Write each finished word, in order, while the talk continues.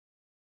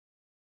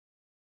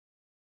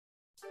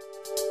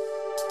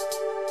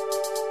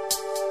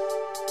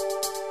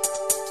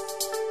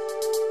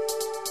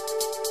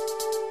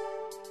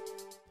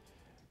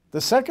The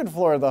second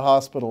floor of the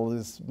hospital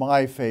is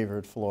my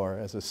favorite floor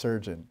as a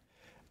surgeon.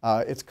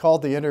 It's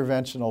called the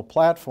interventional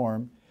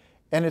platform,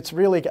 and it's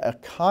really a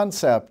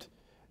concept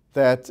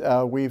that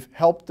we've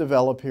helped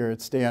develop here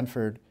at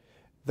Stanford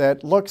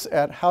that looks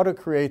at how to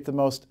create the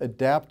most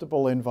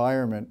adaptable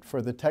environment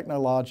for the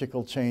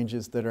technological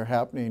changes that are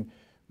happening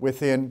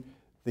within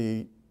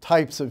the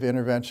types of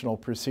interventional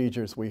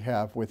procedures we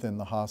have within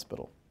the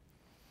hospital.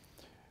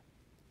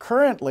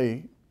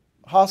 Currently,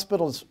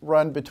 hospitals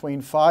run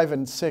between 5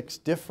 and 6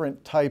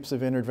 different types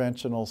of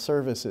interventional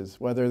services,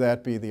 whether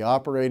that be the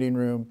operating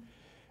room,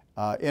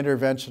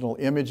 interventional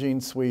imaging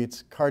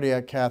suites,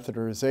 cardiac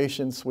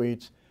catheterization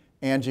suites,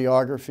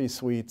 angiography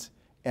suites,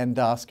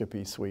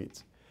 endoscopy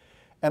suites.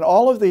 And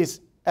all of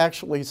these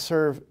actually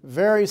serve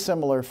very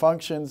similar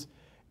functions,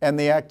 and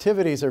the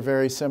activities are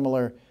very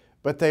similar,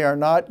 but they are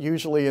not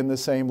usually in the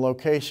same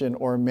location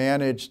or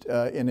managed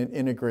in an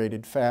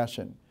integrated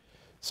fashion.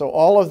 So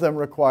all of them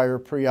require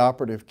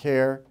preoperative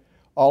care.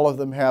 All of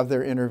them have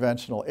their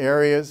interventional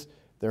areas,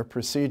 their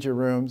procedure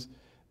rooms.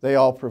 They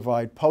all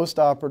provide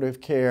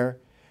postoperative care,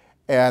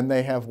 and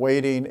they have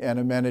waiting and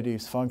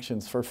amenities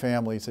functions for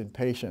families and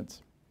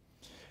patients.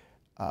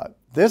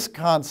 This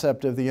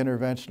concept of the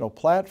interventional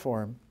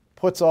platform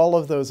puts all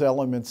of those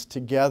elements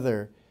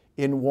together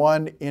in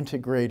one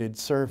integrated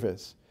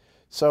service.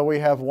 So we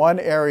have one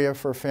area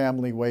for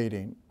family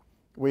waiting.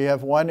 We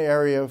have one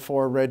area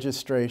for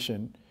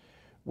registration.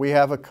 We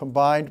have a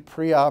combined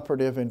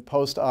preoperative and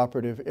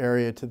postoperative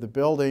area to the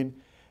building,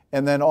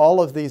 and then all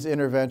of these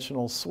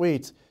interventional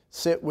suites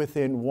sit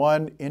within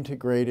one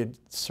integrated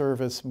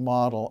service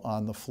model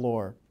on the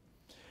floor.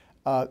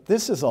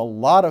 This is a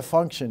lot of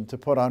function to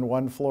put on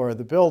one floor of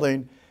the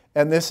building,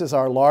 and this is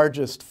our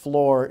largest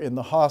floor in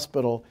the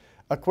hospital,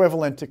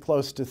 equivalent to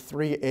close to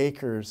 3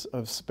 acres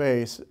of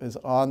space is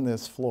on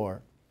this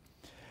floor.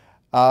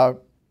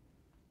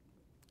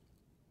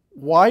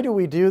 Why do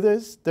we do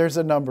this? There's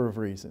a number of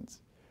reasons.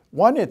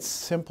 One, it's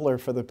simpler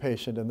for the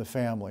patient and the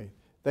family.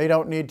 They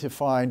don't need to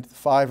find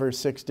 5 or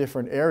 6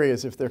 different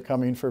areas if they're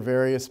coming for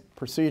various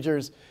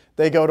procedures.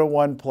 They go to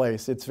one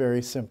place. It's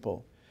very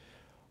simple.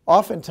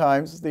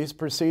 Oftentimes, these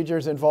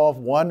procedures involve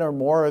one or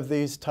more of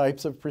these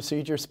types of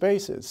procedure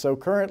spaces. So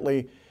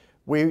currently,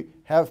 we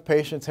have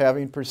patients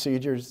having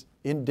procedures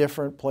in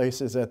different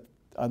places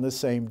on the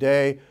same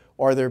day,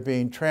 or they're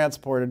being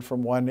transported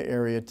from one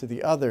area to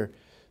the other.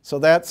 So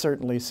that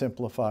certainly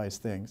simplifies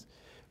things.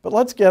 But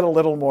let's get a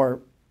little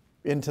more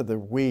into the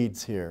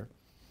weeds here.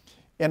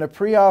 In a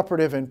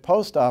preoperative and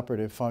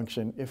postoperative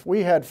function, if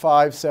we had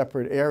 5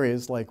 separate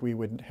areas like we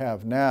would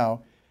have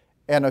now,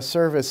 and a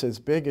service as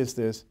big as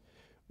this,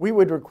 we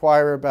would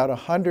require about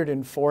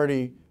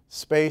 140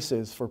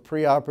 spaces for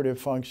preoperative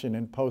function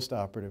and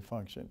postoperative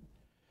function.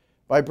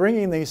 By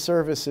bringing these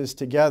services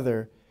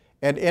together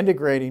and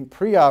integrating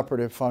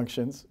preoperative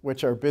functions,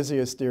 which are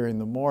busiest during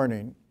the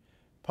morning,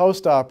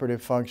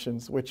 postoperative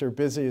functions, which are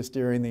busiest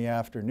during the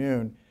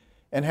afternoon,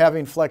 and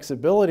having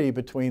flexibility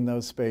between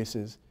those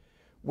spaces,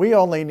 we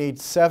only need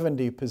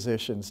 70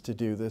 positions to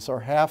do this,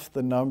 or half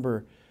the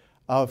number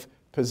of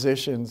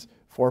positions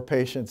for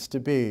patients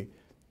to be.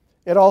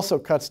 It also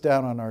cuts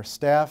down on our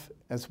staff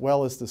as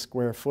well as the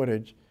square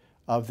footage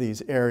of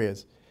these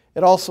areas.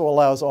 It also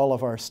allows all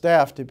of our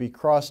staff to be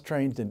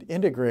cross-trained and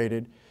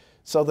integrated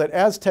so that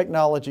as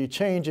technology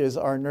changes,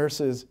 our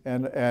nurses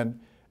and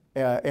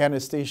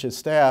anesthesia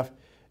staff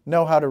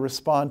know how to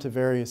respond to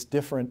various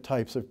different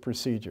types of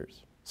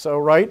procedures. So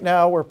right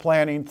now we're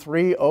planning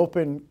 3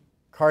 open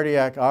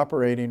cardiac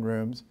operating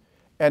rooms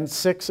and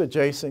 6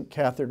 adjacent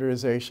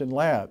catheterization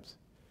labs.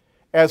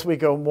 As we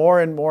go more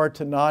and more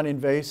to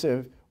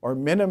non-invasive or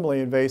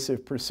minimally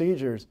invasive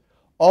procedures,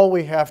 all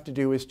we have to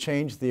do is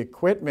change the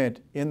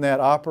equipment in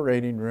that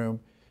operating room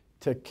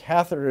to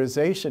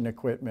catheterization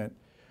equipment.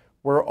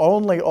 We're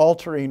only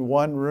altering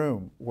one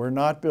room. We're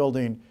not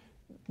building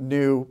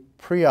new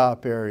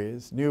pre-op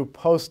areas, new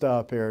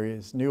post-op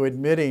areas, new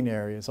admitting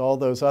areas, all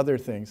those other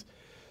things.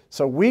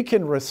 So we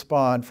can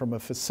respond from a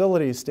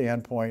facility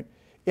standpoint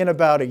in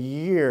about a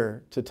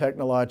year to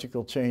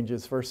technological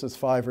changes versus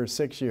 5 or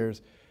 6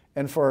 years,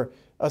 and for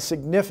a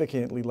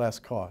significantly less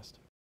cost.